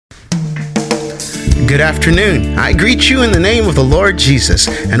Good afternoon. I greet you in the name of the Lord Jesus,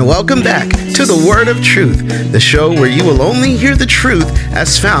 and welcome back to the Word of Truth, the show where you will only hear the truth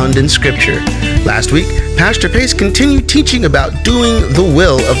as found in Scripture. Last week, Pastor Pace continued teaching about doing the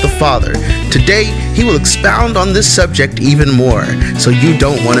will of the Father. Today, he will expound on this subject even more, so you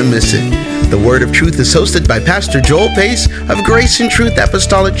don't want to miss it. The Word of Truth is hosted by Pastor Joel Pace of Grace and Truth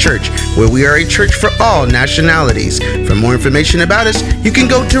Apostolic Church, where we are a church for all nationalities. For more information about us, you can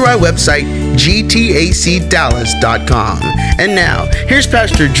go to our website, gtacdallas.com. And now, here's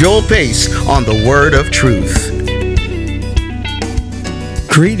Pastor Joel Pace on the Word of Truth.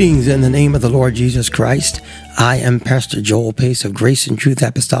 Greetings in the name of the Lord Jesus Christ. I am Pastor Joel Pace of Grace and Truth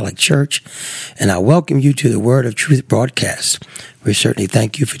Apostolic Church, and I welcome you to the Word of Truth broadcast. We certainly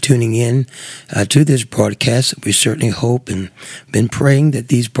thank you for tuning in to this broadcast. We certainly hope and been praying that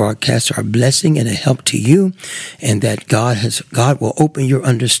these broadcasts are a blessing and a help to you, and that God will open your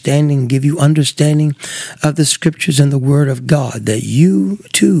understanding, give you understanding of the Scriptures and the Word of God, that you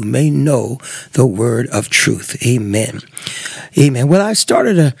too may know the Word of Truth. Amen. Amen. Well, I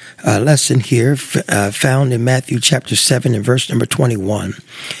started a lesson here found in Matthew chapter 7 and verse number 21,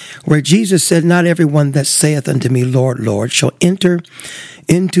 where Jesus said, "Not everyone that saith unto me, Lord, Lord, shall enter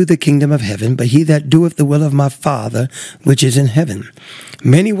into the kingdom of heaven, but he that doeth the will of my Father which is in heaven.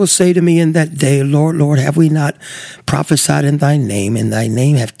 Many will say to me in that day, Lord, Lord, have we not prophesied in thy name, in thy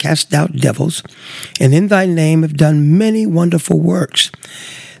name have cast out devils, and in thy name have done many wonderful works?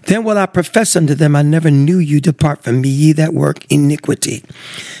 Then will I profess unto them, I never knew you. Depart from me, ye that work iniquity."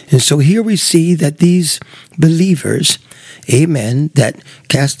 And so here we see that these believers, amen, that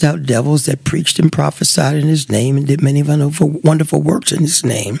cast out devils, that preached and prophesied in his name and did many wonderful works in his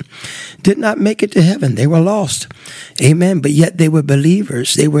name, did not make it to heaven. They were lost. Amen. But yet they were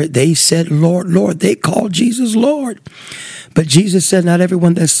believers. They said, Lord, Lord. They called Jesus Lord. But Jesus said, "Not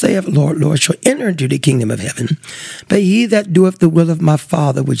everyone that saith, Lord, Lord, shall enter into the kingdom of heaven, but he that doeth the will of my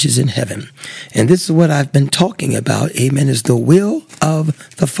Father which is in heaven." And this is what I've been talking about, amen, is the will of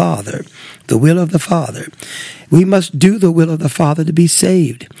the Father. The will of the Father. We must do the will of the Father to be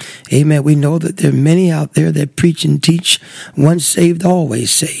saved. Amen. We know that there are many out there that preach and teach once saved,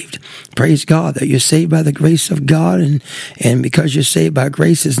 always saved. Praise God that you're saved by the grace of God, and because you're saved by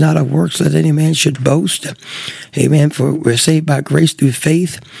grace, it's not of works that any man should boast. Amen. For we're saved by grace through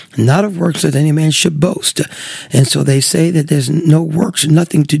faith, not of works that any man should boast. And so they say that there's no works,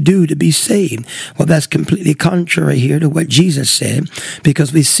 nothing to do to be saved. Well, that's completely contrary here to what Jesus said,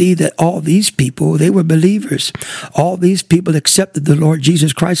 because we see that all these people, they were believers. All these people accepted the Lord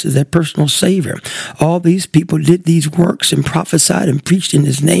Jesus Christ as their personal Savior. All these people did these works and prophesied and preached in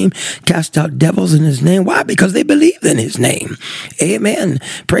his name, cast out devils in his name. Why? Because they believed in his name. Amen.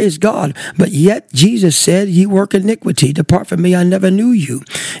 Praise God. But yet Jesus said, "Ye work iniquity. Depart from me, I never knew you."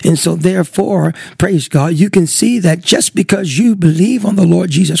 And so therefore, praise God, you can see that just because you believe on the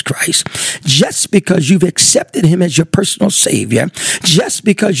Lord Jesus Christ, just because you've accepted him as your personal Savior, just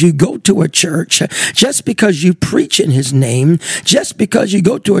because you go to a church, just because you preach in his name, just because you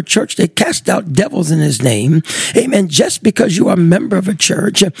go to a church that cast out devils in his name, amen, just because you are a member of a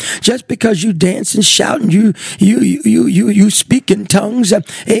church, just because you dance and shout and you speak in tongues,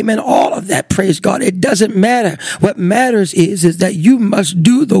 amen, all of that, praise God, it doesn't matter. What matters is that you must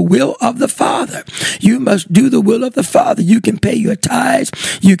do the will of the Father. You must do the will of the Father. You can pay your tithes,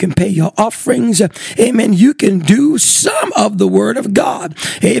 you can pay your offerings, amen, you can do some of the word of God,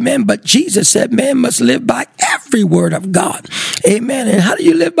 amen, but Jesus said man must live by every word of God. Amen. And how do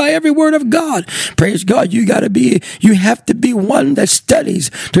you live by every word of God? Praise God. You have to be one that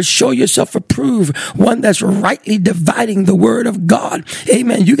studies to show yourself approved, one that's rightly dividing the word of God.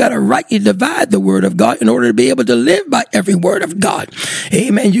 Amen. You got to rightly divide the word of God in order to be able to live by every word of God.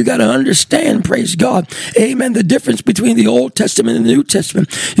 Amen. You got to understand, praise God. Amen. The difference between the Old Testament and the New Testament.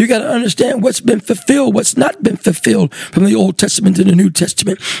 You got to understand what's been fulfilled, what's not been fulfilled from the Old Testament to the New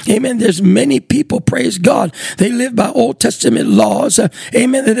Testament. Amen. There's many people, praise God, they live by Old Testament laws,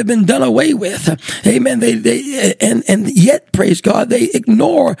 amen, that have been done away with. Amen. And yet, praise God, they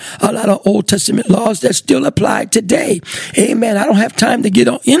ignore a lot of Old Testament laws that still apply today. Amen. I don't have time to get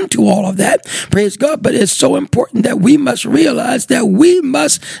into all of that, praise God, but it's so important that we must realize that we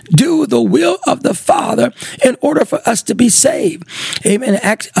must do the will of the Father in order for us to be saved. Amen.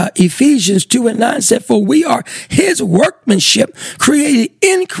 Ephesians 2:9 said, "For we are his workmanship, created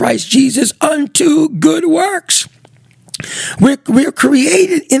in Christ Jesus unto good works." We're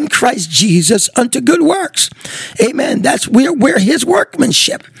created in Christ Jesus unto good works. Amen. We're his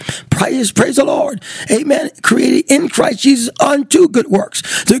workmanship. Praise the Lord. Amen. Created in Christ Jesus unto good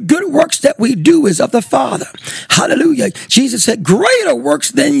works. The good works that we do is of the Father. Hallelujah. Jesus said, greater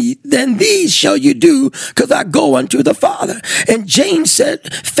works than these shall you do, because I go unto the Father. And James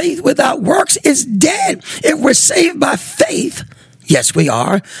said, faith without works is dead. If we're saved by faith, yes, we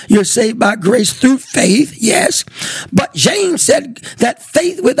are. You're saved by grace through faith, yes. But James said that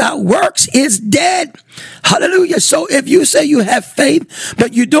faith without works is dead. Hallelujah. So if you say you have faith,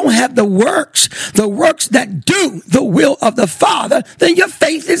 but you don't have the works that do the will of the Father, then your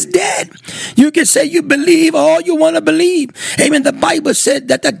faith is dead. You can say you believe all you want to believe. Amen. The Bible said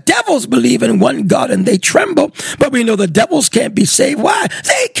that the devils believe in one God and they tremble, but we know the devils can't be saved. Why?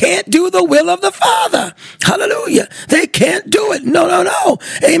 They can't do the will of the Father. Hallelujah. They can't do it. No.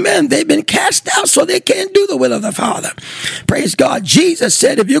 Amen. They've been cast out, so they can't do the will of the Father. Praise God. Jesus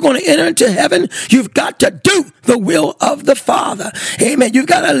said, if you're going to enter into heaven, you've got to do the will of the Father. Amen. You've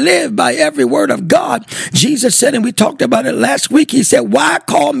got to live by every word of God. Jesus said, and we talked about it last week, he said, why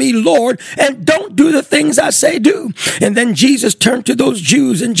call me Lord and don't do the things I say do? And then Jesus turned to those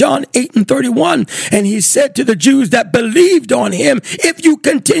Jews in John 8:31, and he said to the Jews that believed on him, if you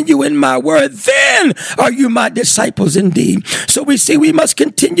continue in my word, then are you my disciples indeed. So we see we must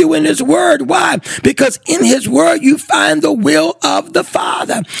continue in his word. Why? Because in his word you find the will of the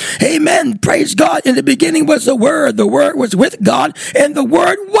Father. Amen. Praise God. In the beginning was the Word was with God, and the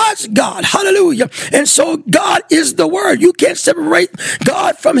Word was God. Hallelujah. And so God is the Word. You can't separate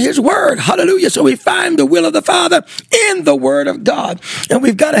God from his word. Hallelujah. So we find the will of the Father in the word of God. And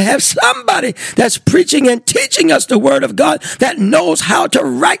we've got to have somebody that's preaching and teaching us the word of God, that knows how to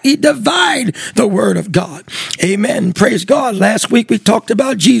rightly divide the word of God. Amen. Praise God. Last week we talked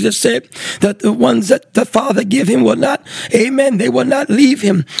about Jesus said that the ones that the Father give him will not, amen, they will not leave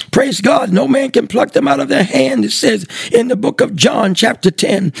him. Praise God. No man can pluck them out of their hand, it says in the book of John chapter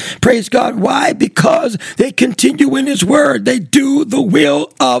 10. Praise God. Why? Because they continue in his word. They do the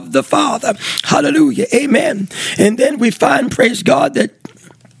will of the Father. Hallelujah. Amen. And then we find, praise God, that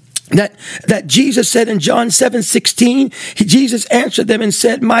Jesus said in John 7:16, Jesus answered them and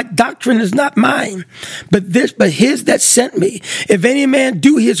said, my doctrine is not mine, but his that sent me. If any man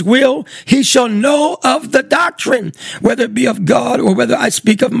do his will, he shall know of the doctrine, whether it be of God or whether I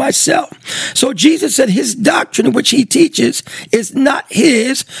speak of myself. So Jesus said his doctrine, which he teaches, is not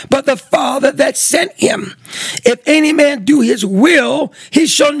his, but the Father that sent him. If any man do his will, he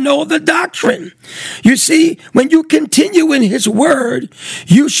shall know the doctrine. You see, when you continue in his word,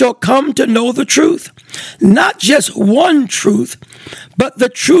 you shall come to know the truth. Not just one truth, but the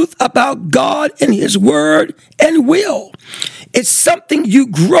truth about God and his word and will. It's something you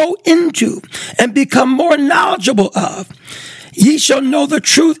grow into and become more knowledgeable of. Ye shall know the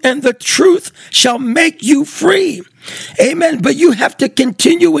truth, and the truth shall make you free. Amen. But you have to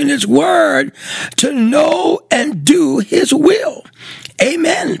continue in his word to know and do his will.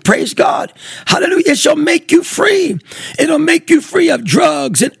 Amen. Praise God. Hallelujah. It shall make you free. It'll make you free of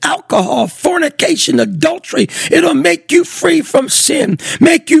drugs and alcohol, fornication, adultery. It'll make you free from sin.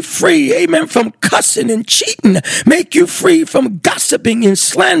 Make you free, amen, from cussing and cheating. Make you free from gossiping and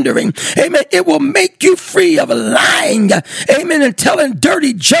slandering. Amen. It will make you free of lying. Amen. And telling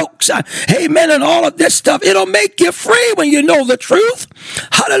dirty jokes. Amen. And all of this stuff. It'll make you free when you know the truth.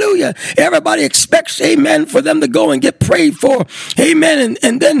 Hallelujah. Everybody expects, amen, for them to go and get prayed for. Amen.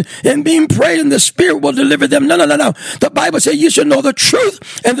 And being prayed, and the Spirit will deliver them. No. The Bible says you shall know the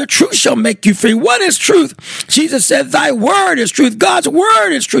truth, and the truth shall make you free. What is truth? Jesus said, thy word is truth. God's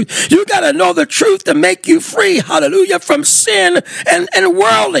word is truth. You got to know the truth to make you free. Hallelujah. From sin and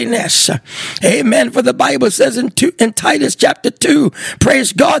worldliness. Amen. For the Bible says in Titus chapter 2,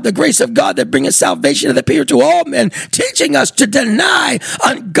 praise God, the grace of God that bringeth salvation and appear to all men, teaching us to deny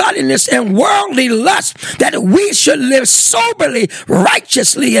ungodliness and worldly lust, that we should live soberly,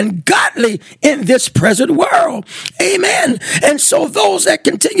 righteously, and godly in this present world. Amen. And so those that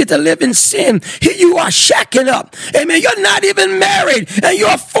continue to live in sin, here you are shacking up. Amen. You're not even married and you're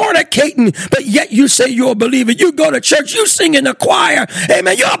fornicating, but yet you say you're a believer. You go to church, you sing in the choir.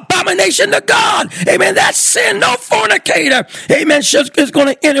 Amen. You're abomination to God. Amen. That's sin. No fornicator, amen, is going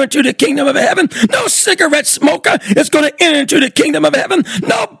to enter into the kingdom of heaven. No cigarette smoker is going to enter into the kingdom of heaven. heaven.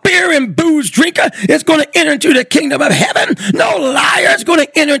 No beer and booze drinker is going to enter into the kingdom of heaven. No liar is going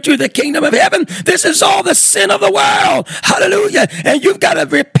to enter into the kingdom of heaven. This is all the sin of the world. Hallelujah. And you've got to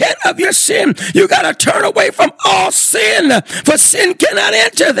repent of your sin. You got to turn away from all sin, for sin cannot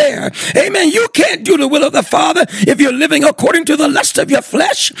enter there. Amen. You can't do the will of the Father if you're living according to the lust of your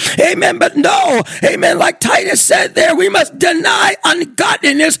flesh. Amen. But no, amen, like Titus said there, we must deny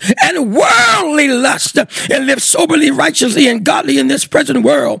ungodliness and worldly lust and live soberly, righteously, and godly in this present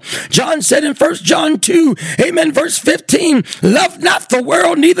world. John said in 1 John 2, amen, verse 15, love not the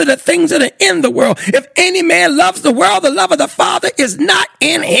world, neither the things that are in the world. If any man loves the world, the love of the Father is not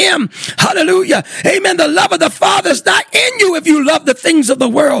in him. Hallelujah. Amen. The love of the Father is not in you if you love the things of the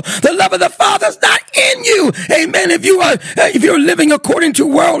world. The love of the Father is not in you. Amen. If you're living according to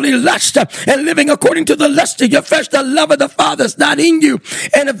worldly lust and living according to the lust of your flesh, the love of the Father is not in you.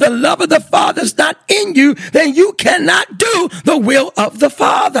 And if the love of the Father is not in you, then you cannot do the will of the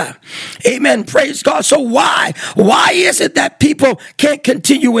Father. Amen. Praise God. So why is it that people can't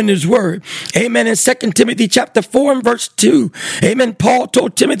continue in his word? Amen. In 2 Timothy chapter 4 and verse 2, amen, Paul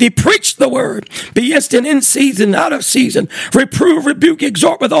told Timothy, preach the word, be instant in season, out of season, reprove, rebuke,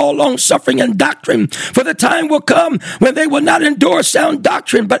 exhort with all long suffering and doctrine. For the time will come when they will not endure sound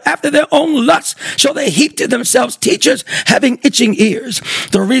doctrine, but after their own lusts shall they heap to themselves teachers having itching ears.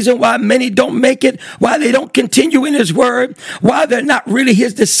 The reason why many don't make it, why they don't continue in his word, why they're not really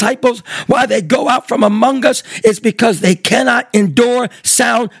his disciples, why they go out from among us, is because they cannot endure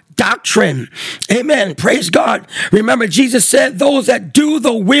sound doctrine. Amen. Praise God. Remember, Jesus said, those that do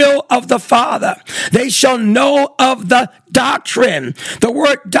the will of the Father, they shall know of the doctrine. The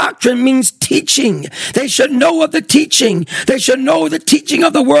word doctrine means teaching. They should know of the teaching. They should know the teaching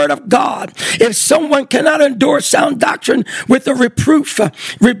of the word of God. If someone cannot endure sound doctrine with the reproof,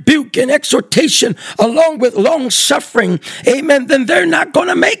 rebuke, and exhortation, along with long suffering, amen, then they're not going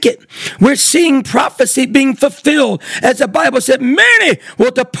to make it. We're seeing prophecy being fulfilled. As the Bible said, many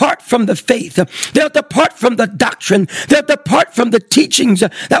will depart from the faith. They'll depart from the doctrine. They'll depart from the teachings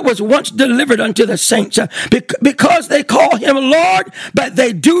that was once delivered unto the saints, because they call him Lord, but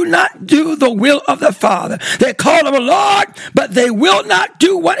they do not do the will of the Father. They call him Lord, but they will not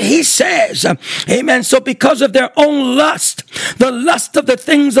do what he says. Amen. So because of their own lust, the lust of the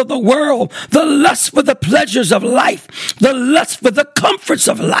things of the world, the lust for the pleasures of life, the lust for the comforts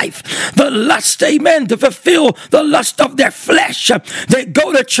of life, the lust, amen, to fulfill the lust of their flesh, they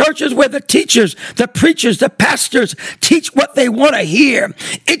go to churches where the teachers, the preachers, the pastors teach what they want to hear,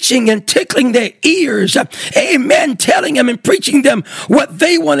 itching and tickling their ears, amen, telling them and preaching them what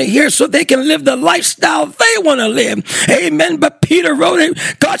they want to hear so they can live the lifestyle they want to live. Amen. But Peter wrote it.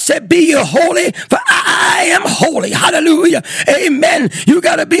 God said, be ye holy, for I am holy. Hallelujah. Amen. You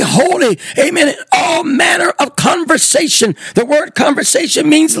got to be holy. Amen. In all manner of conversation. The word conversation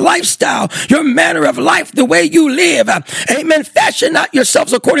means lifestyle, your manner of life, the way you live. Amen. Fashion not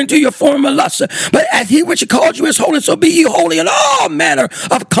yourselves according to your former lust, but as he which called you is holy, so be ye holy in all manner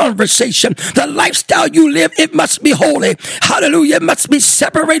of conversation. The lifestyle you live, it must be holy. Hallelujah. It must be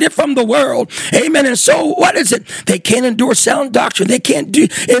separated from the world. Amen. And so what is it? They can't endure sound doctrine. They can't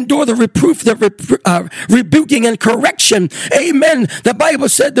endure the reproof, the rebuking and correction. Amen. The Bible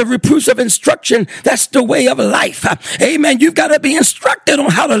said the reproofs of instruction, that's the way of life. Amen. You've got to be instructed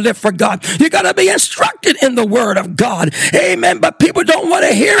on how to live for God. You got to be instructed in the word of God. Amen. But people don't want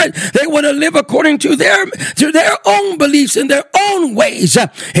to hear it. They want to live according to their own beliefs and their own ways.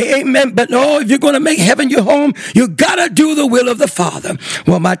 Amen. But no, if you're going to make heaven your home, you got to do the will of the Father.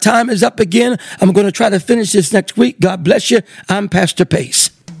 Well, my time is up again. I'm going to try to finish this next week. God bless you. I'm Pastor Pace.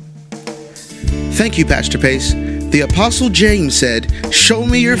 Thank you, Pastor Pace. The Apostle James said, show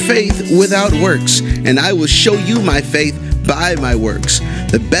me your faith without works, and I will show you my faith by my works.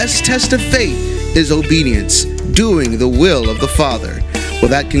 The best test of faith is obedience, doing the will of the Father. Well,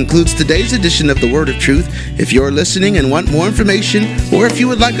 that concludes today's edition of the Word of Truth. If you're listening and want more information, or if you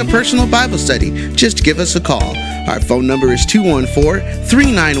would like a personal Bible study, just give us a call. Our phone number is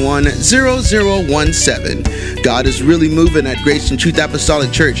 214-391-0017. God is really moving at Grace and Truth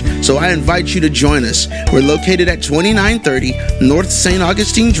Apostolic Church, so I invite you to join us. We're located at 2930 North St.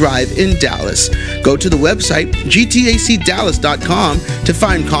 Augustine Drive in Dallas. Go to the website, gtacdallas.com, to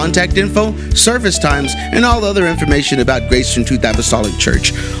find contact info, service times, and all other information about Grace and Truth Apostolic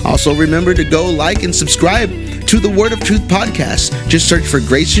Church. Also, remember to go like and subscribe to the Word of Truth podcast. Just search for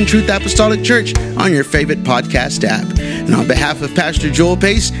Grace and Truth Apostolic Church on your favorite podcast app. And on behalf of Pastor Joel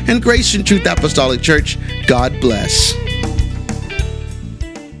Pace and Grace and Truth Apostolic Church, God bless.